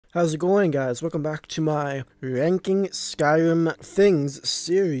How's it going, guys? Welcome back to my ranking Skyrim things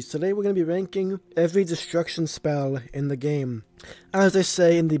series. Today we're going to be ranking every destruction spell in the game. As I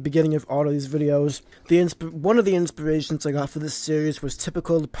say in the beginning of all of these videos, one of the inspirations I got for this series was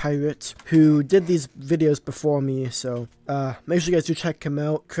Typical Pirate, who did these videos before me, so make sure you guys do check him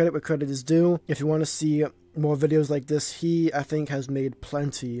out. Credit where credit is due. If you want to see more videos like this, he, I think, has made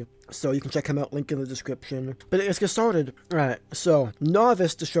plenty. So you can check him out, link in the description. But let's get started. Alright, so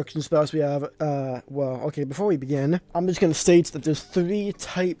novice destruction spells we have, okay, before we begin, I'm just gonna state that there's 3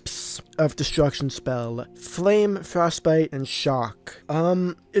 types of destruction spell. Flame, Frostbite, and Shock.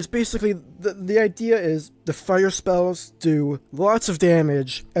 It's basically, the idea is the fire spells do lots of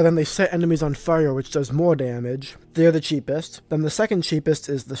damage, and then they set enemies on fire, which does more damage. They're the cheapest. Then the second cheapest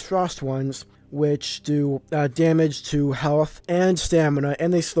is the frost ones, which do damage to health and stamina,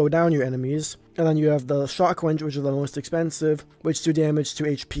 and they slow down your enemies. And then you have the shock ones, which are the most expensive, which do damage to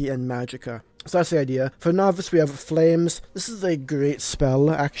HP and magicka. So that's the idea. For novice, we have flames. This is a great spell,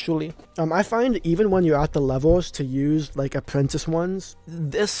 actually. I find even when you're at the levels to use like apprentice ones,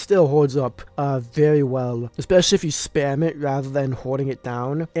 this still holds up very well, especially if you spam it rather than holding it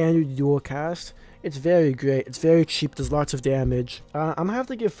down and you dual cast. It's very great. It's very cheap. There's lots of damage. I'm gonna have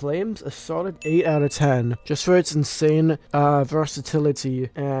to give Flames a solid 8 out of 10. Just for its insane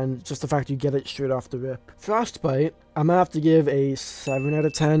versatility and just the fact you get it straight off the rip. Frostbite, I'm gonna have to give a 7 out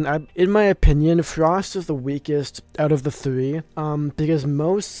of 10. In my opinion, Frost is the weakest out of the 3. Because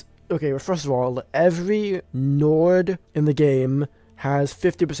most... Okay, well, first of all, every Nord in the game has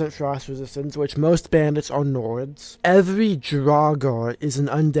 50% frost resistance, which most bandits are Nords. Every Draugr is an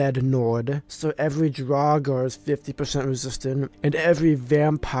undead Nord, so every Draugr is 50% resistant, and every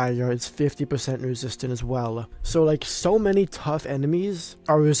vampire is 50% resistant as well. So like, so many tough enemies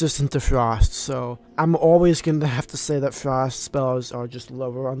are resistant to frost, so I'm always gonna have to say that frost spells are just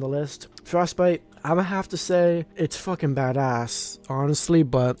lower on the list. Frostbite, I'm gonna have to say it's fucking badass, honestly,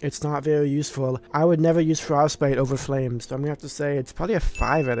 but it's not very useful. I would never use Frostbite over Flames, so I'm gonna have to say it's probably a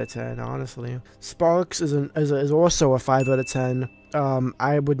 5 out of 10, honestly. Sparks is also a 5 out of 10.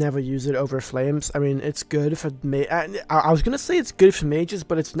 I would never use it over Flames. I mean, it's good for I was gonna say it's good for mages,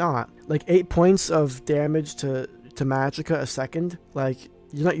 but it's not. Like 8 points of damage to magicka a second, like,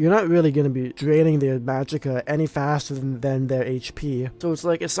 you're not really going to be draining their magicka any faster than their HP. So it's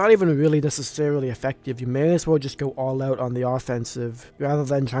like, it's not even really necessarily effective. You may as well just go all out on the offensive rather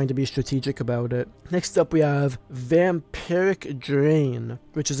than trying to be strategic about it. Next up we have Vampiric Drain,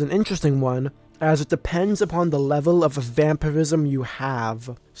 which is an interesting one, as it depends upon the level of vampirism you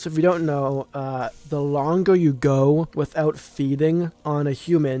have. So if you don't know, the longer you go without feeding on a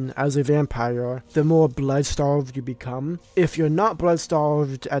human as a vampire, the more blood-starved you become. If you're not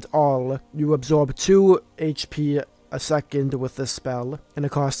blood-starved at all, you absorb 2 HP a second with this spell, and it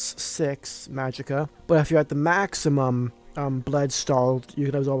costs 6 magicka. But if you're at the maximum blood starved, you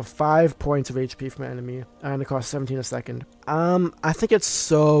can absorb 5 points of HP from an enemy, and it costs 17 a second. I think it's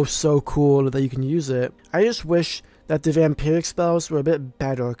so cool that you can use it. I just wish that the vampiric spells were a bit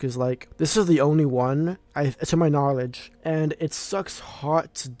better, because like, this is the only one, to my knowledge, and it sucks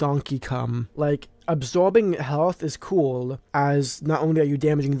hot to donkey cum. Like, absorbing health is cool, as not only are you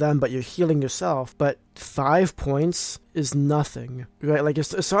damaging them, but you're healing yourself, but 5 points is nothing, right? Like,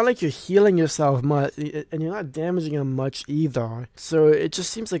 it's not like you're healing yourself much, and you're not damaging them much either. So it just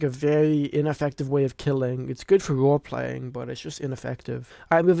seems like a very ineffective way of killing. It's good for role-playing, but it's just ineffective.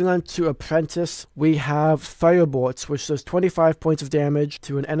 Alright, moving on to Apprentice, we have Firebolt, which does 25 points of damage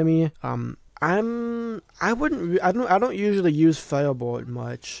to an enemy. I don't usually use Firebolt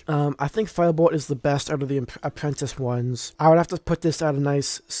much. I think Firebolt is the best out of the apprentice ones. I would have to put this at a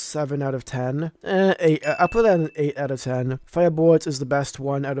nice 7 out of 10. 8. I'll put that at an 8 out of 10. Firebolt is the best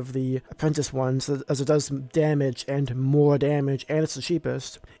one out of the apprentice ones, as it does damage and more damage, and it's the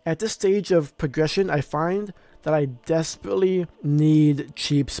cheapest. At this stage of progression, I find that I desperately need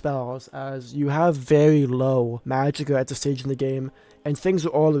cheap spells, as you have very low magicka at this stage in the game, and things are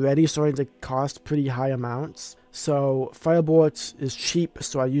already starting to cost pretty high amounts. So Firebolt is cheap,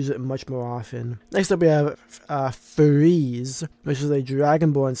 so I use it much more often. Next up we have Freeze, which is a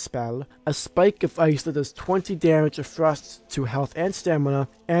Dragonborn spell. A spike of ice that does 20 damage of frost to health and stamina,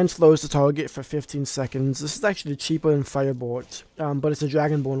 and slows the target for 15 seconds. This is actually cheaper than Firebolt, but it's a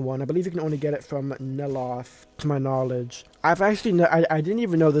Dragonborn one. I believe you can only get it from Neloth, to my knowledge. I didn't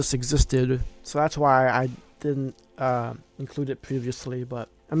even know this existed, so that's why I didn't include it previously, but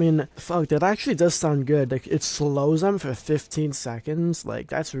I mean, fuck, that actually does sound good. Like, it slows them for 15 seconds. Like,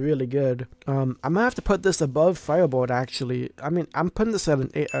 that's really good. I'm gonna have to put this above Firebolt, actually. I mean, I'm putting this at an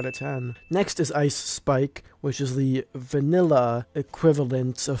 8 out of 10. Next is Ice Spike, which is the vanilla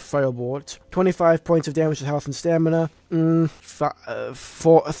equivalent of Firebolt. 25 points of damage to health and stamina. 3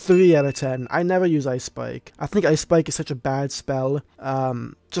 out of 10. I never use Ice Spike. I think Ice Spike is such a bad spell.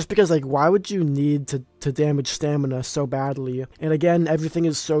 Just because, like, why would you need to damage stamina so badly? And again, everything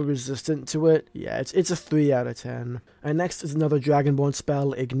is so resistant to it. Yeah, it's a 3 out of 10. And next is another Dragonborn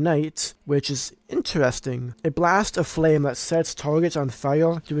spell, Ignite, which is interesting. A blast of flame that sets targets on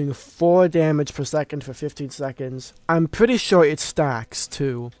fire, doing 4 damage per second for 15 seconds. I'm pretty sure it stacks,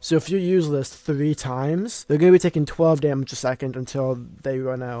 too. So if you use this 3 times, they're going to be taking 12 damage a second until they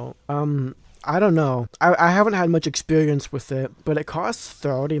run out. I don't know. I haven't had much experience with it, but it costs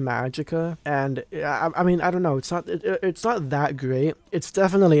 30 magicka, and I mean, I don't know. It's not that great. It's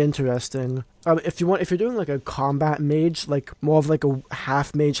definitely interesting. If you're doing like a combat mage, like more of like a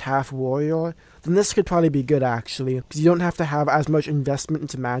half mage, half warrior, then this could probably be good actually, because you don't have to have as much investment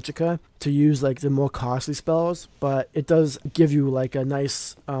into magicka to use like the more costly spells, but it does give you like a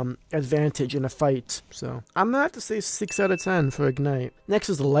nice advantage in a fight. So I'm gonna have to say 6 out of 10 for Ignite. Next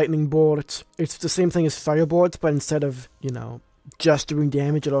is the Lightning Bolt. It's the same thing as Firebolt, but instead of, you know, just doing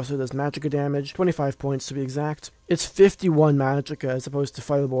damage, it also does magicka damage. 25 points to be exact. It's 51 magicka as opposed to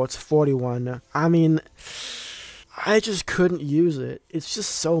Firebolt's 41. I mean, I just couldn't use it. It's just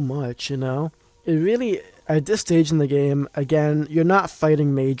so much, you know? It really, at this stage in the game, again, you're not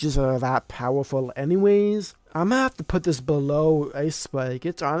fighting mages that are that powerful anyways. I'm gonna have to put this below Ice Spike.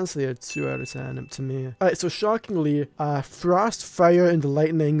 It's honestly a 2 out of 10 to me. Alright, so shockingly, Frost, Fire, and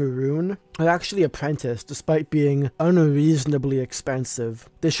Lightning rune are actually Apprentice, despite being unreasonably expensive.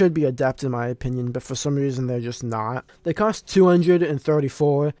 They should be Adept in my opinion, but for some reason they're just not. They cost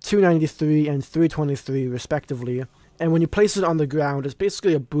 234, 293, and 323 respectively. And when you place it on the ground, it's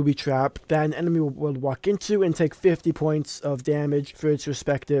basically a booby trap that an enemy will walk into and take 50 points of damage for its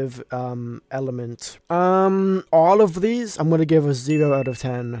respective element. All of these, I'm going to give a 0 out of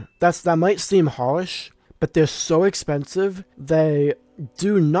 10. That might seem harsh, but they're so expensive, they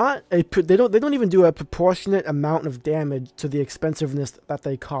don't even do a proportionate amount of damage to the expensiveness that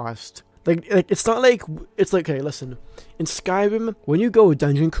they cost. Like it's not like, it's like, okay, listen, in Skyrim, when you go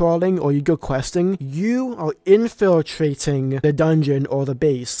dungeon crawling or you go questing, you are infiltrating the dungeon or the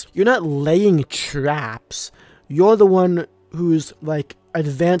base. You're not laying traps. You're the one who's, like,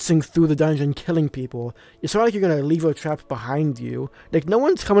 advancing through the dungeon, killing people. It's not like you're gonna leave a trap behind you. Like, no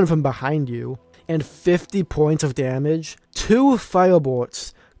one's coming from behind you. And 50 points of damage. 2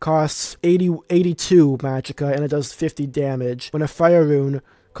 Firebolts costs 82 magicka, and it does 50 damage, when a Fire Rune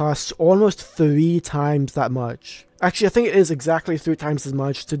costs almost 3 times that much. Actually, I think it is exactly 3 times as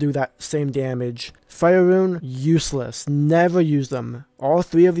much to do that same damage. Fire Rune, useless. Never use them. All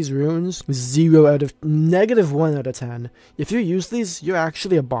 3 of these runes, -1 out of 10. If you use these, you're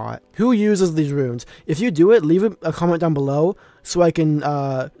actually a bot. Who uses these runes? If you do it, leave a comment down below so I can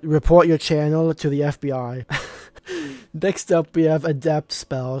report your channel to the FBI. Next up, we have Adept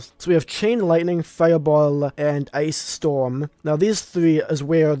spells. So we have Chain Lightning, Fireball, and Ice Storm. Now these 3 is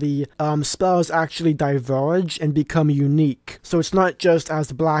where the spells actually diverge and become unique. So it's not just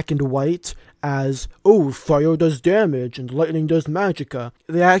as black and white as, oh, fire does damage and lightning does magicka.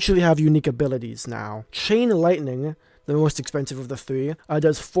 They actually have unique abilities now. Chain Lightning, the most expensive of the 3,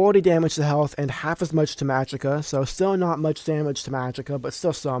 does 40 damage to health and half as much to magicka, so still not much damage to magicka, but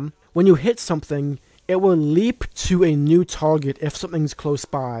still some. When you hit something, it will leap to a new target if something's close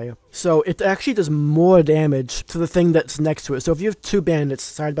by. So it actually does more damage to the thing that's next to it. So if you have 2 bandits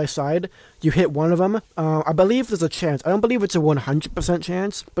side by side, you hit one of them, I believe there's a chance. I don't believe it's a 100%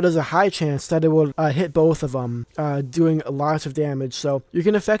 chance, but there's a high chance that it will hit both of them, doing lots of damage. So you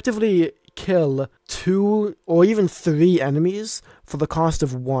can effectively kill 2 or even 3 enemies for the cost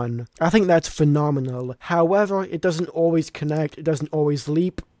of 1. I think that's phenomenal. However, it doesn't always connect, it doesn't always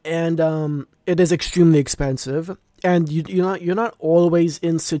leap, and it is extremely expensive. And you're not always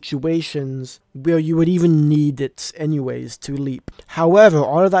in situations where you would even need it anyways to leap. However,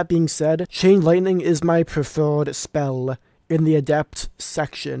 all of that being said, Chain Lightning is my preferred spell in the Adept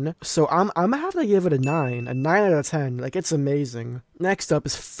section, so I'm gonna have to give it a 9 out of 10. Like, it's amazing. Next up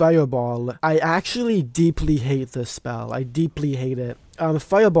is Fireball. I actually deeply hate this spell. I deeply hate it.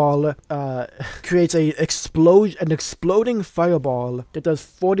 Fireball creates an exploding fireball that does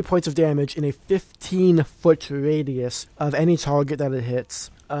 40 points of damage in a 15-foot radius of any target that it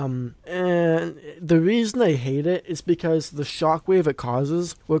hits. And the reason I hate it is because the shockwave it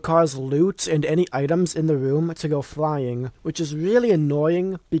causes will cause loot and any items in the room to go flying, which is really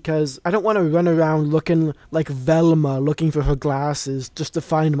annoying because I don't want to run around looking like Velma looking for her glasses just to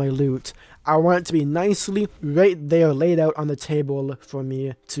find my loot. I want it to be nicely right there laid out on the table for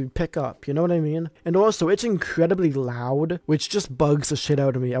me to pick up, you know what I mean? And also, it's incredibly loud, which just bugs the shit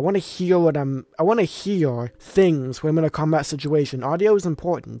out of me. I want to hear things when I'm in a combat situation. Audio is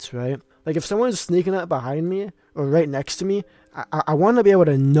important, right? Like, if someone's sneaking up behind me or right next to me, I want to be able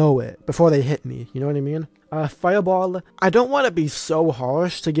to know it before they hit me, you know what I mean? Fireball, I don't want to be so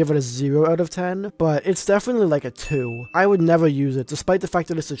harsh to give it a 0 out of 10, but it's definitely like a 2. I would never use it, despite the fact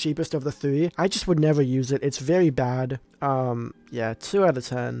that it's the cheapest of the 3. I just would never use it. It's very bad. Yeah, 2 out of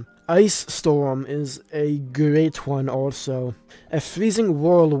 10. Ice Storm is a great one also. A freezing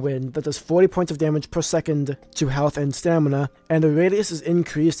whirlwind that does 40 points of damage per second to health and stamina, and the radius is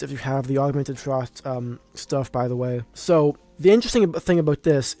increased if you have the augmented frost stuff, by the way. So, the interesting thing about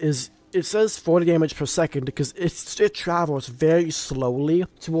this is it says 40 damage per second because it travels very slowly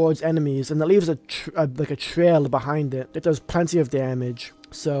towards enemies, and that leaves like a trail behind it. It does plenty of damage.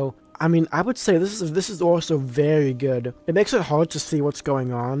 So, I mean, I would say this is also very good. It makes it hard to see what's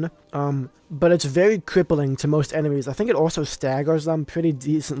going on, but it's very crippling to most enemies. I think it also staggers them pretty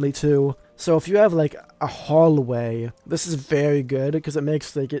decently too. So if you have like a hallway, this is very good because it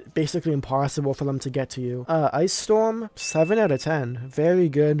makes like it basically impossible for them to get to you. Ice Storm, 7 out of 10. Very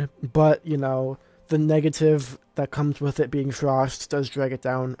good, but you know, the negative that comes with it being frost does drag it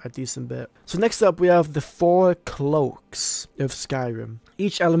down a decent bit. So next up we have the 4 cloaks of Skyrim.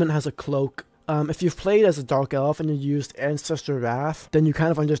 Each element has a cloak. If you've played as a Dark Elf and you used Ancestor Wrath, then you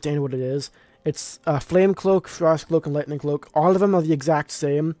kind of understand what it is. It's a Flame Cloak, Frost Cloak, and Lightning Cloak. All of them are the exact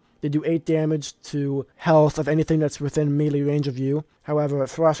same. They do 8 damage to health of anything that's within melee range of you. However,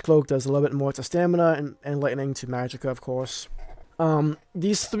 Frost Cloak does a little bit more to stamina, and Lightning to magicka, of course.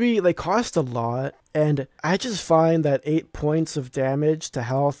 These 3, they cost a lot, and I just find that 8 points of damage to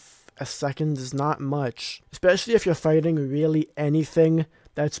health a second is not much. Especially if you're fighting really anything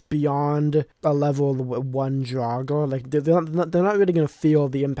that's beyond a level 1 Draugr. Like, they're not really going to feel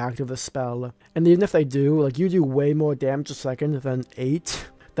the impact of the spell. And even if they do, like, you do way more damage a second than 8,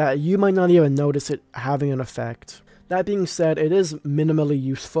 that you might not even notice it having an effect. That being said, it is minimally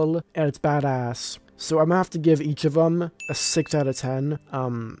useful, and it's badass. So I'm gonna have to give each of them a 6 out of 10,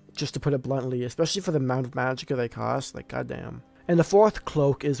 just to put it bluntly, especially for the amount of magicka they cost, like goddamn. And the 4th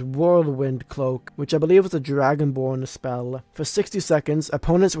cloak is Whirlwind Cloak, which I believe is a Dragonborn spell. For 60 seconds,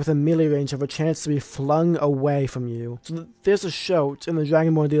 opponents within melee range have a chance to be flung away from you. So there's a shout in the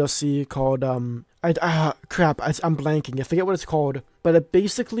Dragonborn DLC called, I'm blanking, I forget what it's called. But it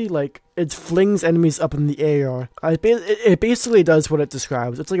basically, like, it flings enemies up in the air. It basically does what it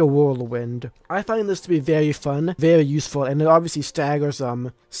describes. It's like a whirlwind. I find this to be very fun, very useful, and it obviously staggers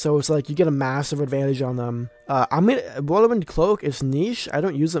them. So it's like, you get a massive advantage on them. Whirlwind Cloak is niche. I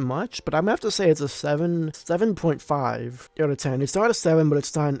don't use it much, but I'm gonna have to say it's a 7.5 out of 10. It's not a 7, but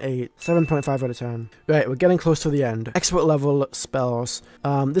it's not an 8. 7.5 out of 10. Right, we're getting close to the end. Expert level spells.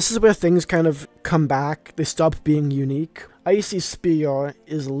 This is where things kind of come back. They stop being unique. Icy Spear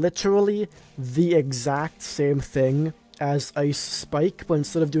is literally the exact same thing as Ice Spike, but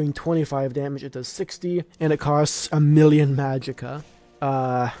instead of doing 25 damage, it does 60, and it costs 1,000,000 magicka.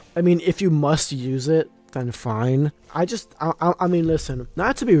 I mean, if you must use it, then fine. I mean, listen,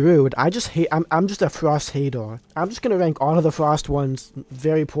 not to be rude, I'm just a Frost hater. I'm just gonna rank all of the Frost ones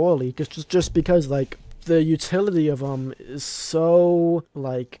very poorly, just because, like, the utility of them is so,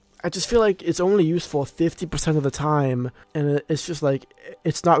 like, I just feel like it's only useful 50% of the time, and it's just like,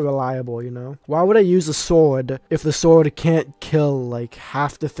 it's not reliable, you know? Why would I use a sword if the sword can't kill, like,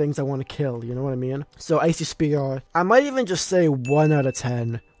 half the things I want to kill, you know what I mean? So, Icy Spear, I might even just say 1 out of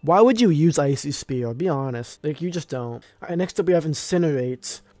 10. Why would you use Icy Spear? Be honest. Like, you just don't. Alright, next up we have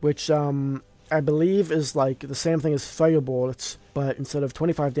Incinerate, which, I believe is like the same thing as Firebolt, but instead of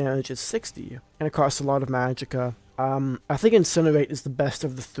 25 damage, it's 60, and it costs a lot of magicka. I think Incinerate is the best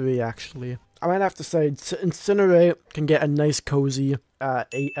of the 3, actually. I might have to say, Incinerate can get a nice cozy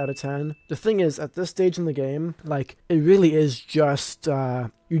 8 out of 10. The thing is, at this stage in the game, like, it really is just,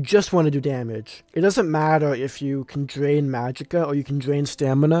 you just want to do damage. It doesn't matter if you can drain magicka or you can drain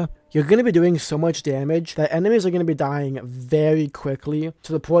stamina. You're going to be doing so much damage that enemies are going to be dying very quickly,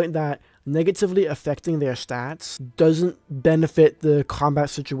 to the point that negatively affecting their stats doesn't benefit the combat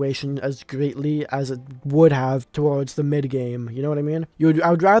situation as greatly as it would have towards the mid game, you know what I mean?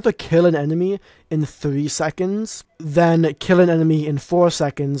 I would rather kill an enemy in 3 seconds than kill an enemy in 4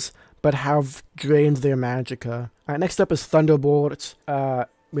 seconds but have drained their magicka. Alright, next up is Thunderbolt.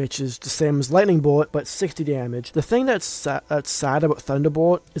 which is the same as Lightning Bolt, but 60 damage. The thing that's sad about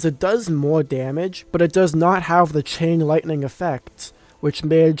Thunderbolt is it does more damage, but it does not have the Chain Lightning effect, which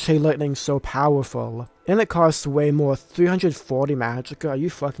made Chain Lightning so powerful. And it costs way more, 340 magicka, are you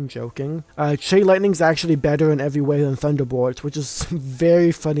fucking joking? Chain Lightning's actually better in every way than Thunderbolt, which is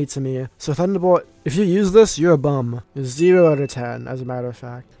very funny to me. So Thunderbolt, if you use this, you're a bum. 0 out of 10, as a matter of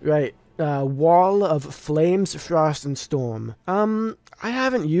fact. Right, Wall of Flames, Frost, and Storm. I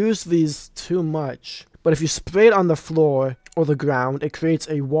haven't used these too much, but if you spray it on the floor or the ground, it creates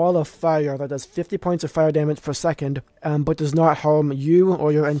a wall of fire that does 50 points of fire damage per second, but does not harm you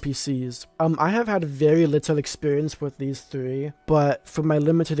or your NPCs. I have had very little experience with these three, but from my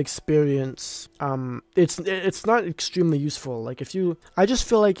limited experience, it's not extremely useful. Like I just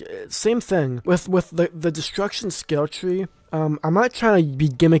feel like same thing with the destruction skill tree. I'm not trying to be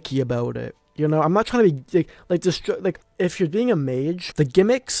gimmicky about it. You know, I'm not trying to be like if you're being a mage, the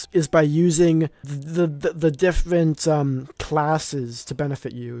gimmicks is by using the different classes to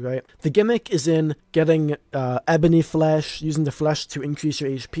benefit you, right? The gimmick is in getting ebony flesh, using the flesh to increase your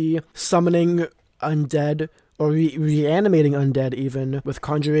HP, summoning undead, or reanimating undead even with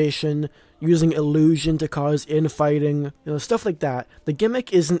conjuration, using illusion to cause infighting, you know, stuff like that. The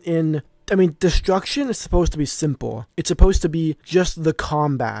gimmick isn't in. I mean, destruction is supposed to be simple. It's supposed to be just the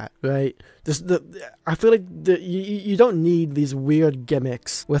combat, right? I feel like you don't need these weird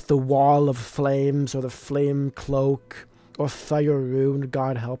gimmicks with the Wall of Flames or the Flame Cloak or Fire Rune,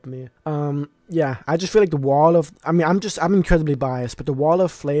 God help me. Yeah, I just feel like the Wall of... I mean, I'm incredibly biased, but the Wall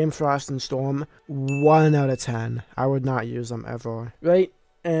of Flame, Frost, and Storm, 1 out of 10. I would not use them ever, right?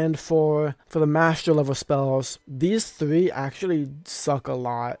 And for the master level spells, these three actually suck a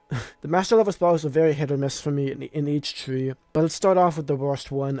lot. The master level spells are very hit or miss for me in each tree. But let's start off with the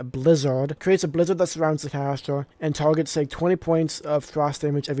worst one, Blizzard. Creates a blizzard that surrounds the caster and targets take 20 points of frost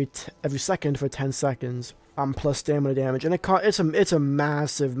damage every second for 10 seconds. Plus stamina damage, and it's a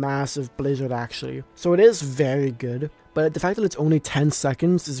massive blizzard actually. So it is very good, but the fact that it's only 10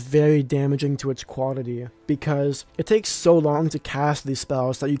 seconds is very damaging to its quality, because it takes so long to cast these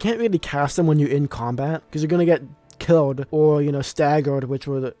spells that you can't really cast them when you're in combat, because you're gonna get killed or, you know, staggered, which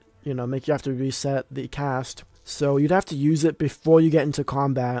will, you know, make you have to reset the cast. So you'd have to use it before you get into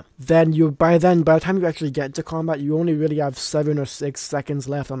combat. Then by the time you actually get into combat, you only really have 7 or 6 seconds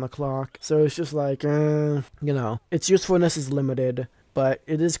left on the clock. So it's just like, you know, its usefulness is limited, but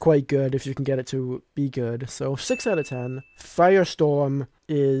it is quite good if you can get it to be good. So 6 out of 10. Firestorm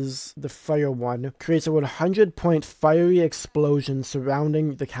is the fire one. Creates a 100-point fiery explosion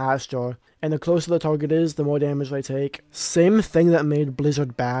surrounding the caster, and the closer the target is, the more damage they take. Same thing that made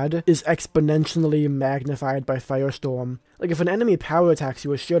Blizzard bad is exponentially magnified by Firestorm. Like, if an enemy power attacks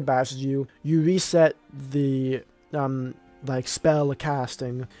you or shield bashes you, you reset the like spell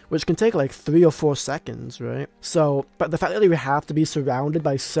casting, which can take like 3 or 4 seconds, right? So, but the fact that you have to be surrounded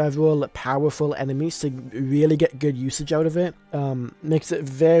by several powerful enemies to really get good usage out of it, makes it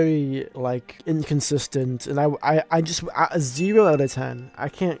very like inconsistent. And I just 0 out of 10.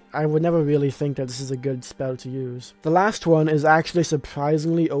 I would never really think that this is a good spell to use. The last one is actually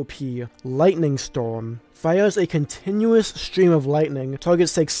surprisingly OP, Lightning Storm. Fires a continuous stream of lightning.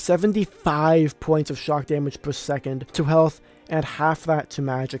 Targets take 75 points of shock damage per second to health and half that to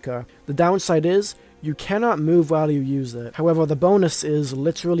magicka. The downside is you cannot move while you use it. However, the bonus is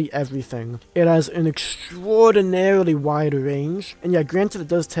literally everything. It has an extraordinarily wide range, and yeah, granted it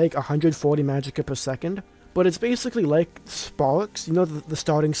does take 140 magicka per second, but it's basically like Sparks. You know the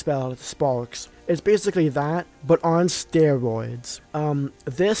starting spell, Sparks. It's basically that, but on steroids.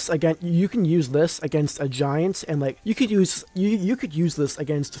 This again, you can use this against a giant, and like you could use this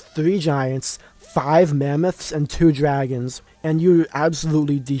against 3 giants, 5 mammoths, and 2 dragons, and you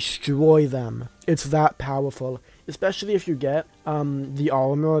absolutely destroy them. It's that powerful, especially if you get the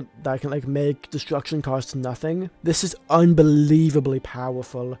armor that can like make destruction cost nothing. This is unbelievably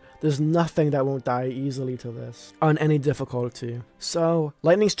powerful. There's nothing that won't die easily to this on any difficulty. So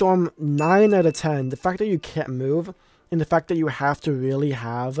Lightning Storm, 9 out of 10. The fact that you can't move, and the fact that you have to really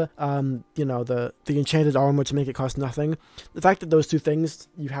have you know, the enchanted armor to make it cost nothing, the fact that those two things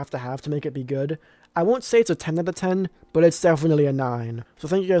you have to make it be good, I won't say it's a 10 out of 10, but it's definitely a 9. So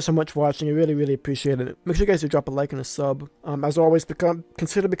thank you guys so much for watching. I really appreciate it. Make sure you guys do drop a like and a sub. As always,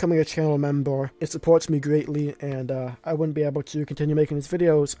 consider becoming a channel member. It supports me greatly, and I wouldn't be able to continue making these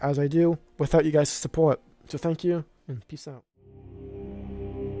videos as I do without you guys' support. So thank you, and peace out.